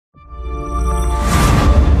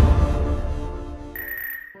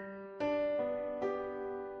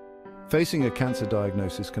Facing a cancer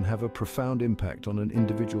diagnosis can have a profound impact on an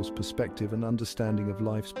individual's perspective and understanding of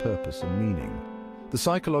life's purpose and meaning. The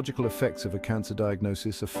psychological effects of a cancer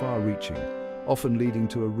diagnosis are far-reaching, often leading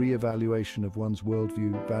to a re-evaluation of one's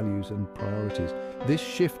worldview, values, and priorities. This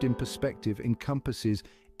shift in perspective encompasses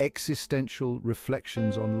existential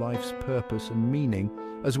reflections on life's purpose and meaning,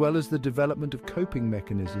 as well as the development of coping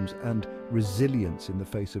mechanisms and resilience in the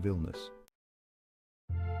face of illness.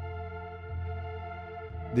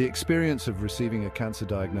 The experience of receiving a cancer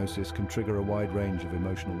diagnosis can trigger a wide range of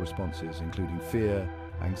emotional responses, including fear,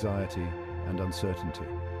 anxiety, and uncertainty.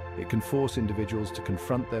 It can force individuals to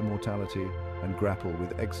confront their mortality and grapple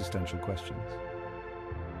with existential questions.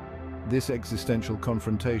 This existential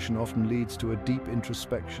confrontation often leads to a deep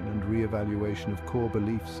introspection and re-evaluation of core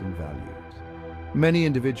beliefs and values. Many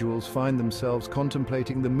individuals find themselves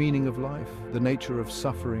contemplating the meaning of life, the nature of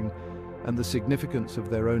suffering, and the significance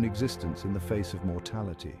of their own existence in the face of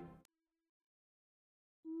mortality.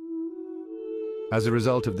 As a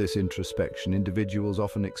result of this introspection, individuals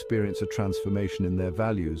often experience a transformation in their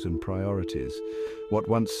values and priorities. What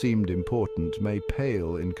once seemed important may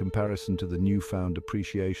pale in comparison to the newfound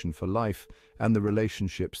appreciation for life and the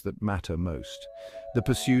relationships that matter most. The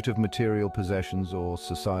pursuit of material possessions or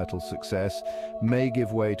societal success may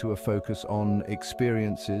give way to a focus on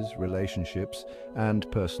experiences, relationships,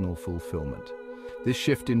 and personal fulfillment. This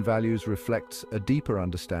shift in values reflects a deeper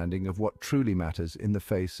understanding of what truly matters in the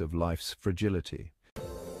face of life's fragility.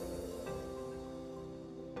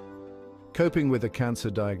 Coping with a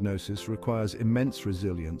cancer diagnosis requires immense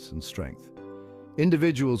resilience and strength.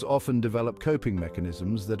 Individuals often develop coping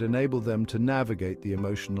mechanisms that enable them to navigate the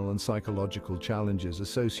emotional and psychological challenges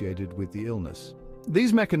associated with the illness.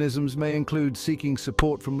 These mechanisms may include seeking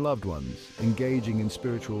support from loved ones, engaging in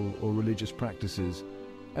spiritual or religious practices,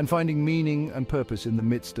 and finding meaning and purpose in the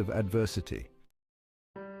midst of adversity.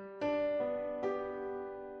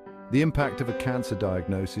 The impact of a cancer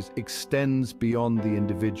diagnosis extends beyond the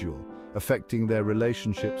individual, affecting their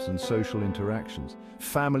relationships and social interactions.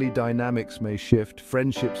 Family dynamics may shift,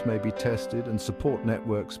 friendships may be tested, and support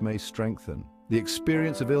networks may strengthen. The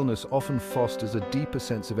experience of illness often fosters a deeper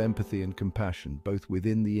sense of empathy and compassion, both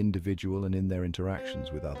within the individual and in their interactions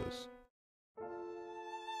with others.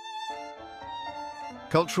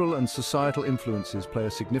 Cultural and societal influences play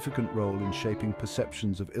a significant role in shaping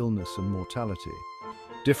perceptions of illness and mortality.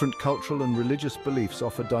 Different cultural and religious beliefs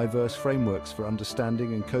offer diverse frameworks for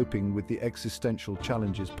understanding and coping with the existential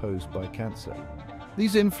challenges posed by cancer.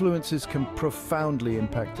 These influences can profoundly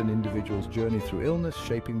impact an individual's journey through illness,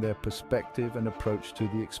 shaping their perspective and approach to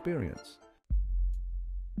the experience.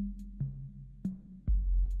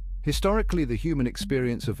 Historically, the human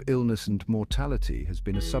experience of illness and mortality has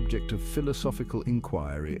been a subject of philosophical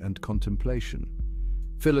inquiry and contemplation.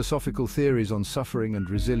 Philosophical theories on suffering and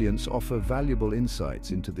resilience offer valuable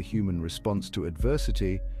insights into the human response to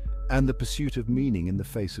adversity and the pursuit of meaning in the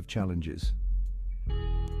face of challenges.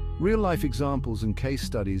 Real-life examples and case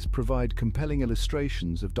studies provide compelling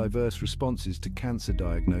illustrations of diverse responses to cancer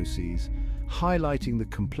diagnoses, highlighting the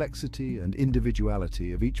complexity and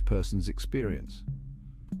individuality of each person's experience.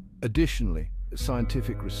 Additionally,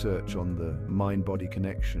 scientific research on the mind-body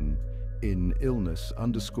connection in illness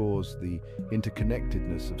underscores the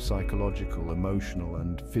interconnectedness of psychological, emotional,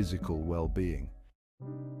 and physical well-being.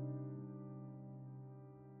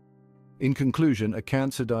 In conclusion, a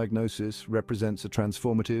cancer diagnosis represents a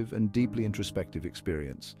transformative and deeply introspective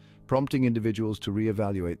experience, prompting individuals to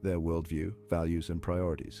re-evaluate their worldview, values, and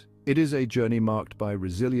priorities. It is a journey marked by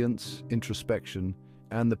resilience, introspection,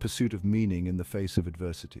 and the pursuit of meaning in the face of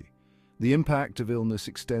adversity. The impact of illness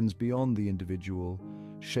extends beyond the individual,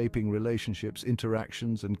 shaping relationships,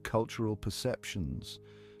 interactions, and cultural perceptions.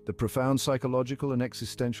 The profound psychological and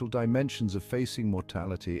existential dimensions of facing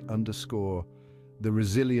mortality underscore the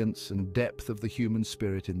resilience and depth of the human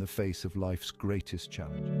spirit in the face of life's greatest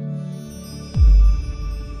challenges.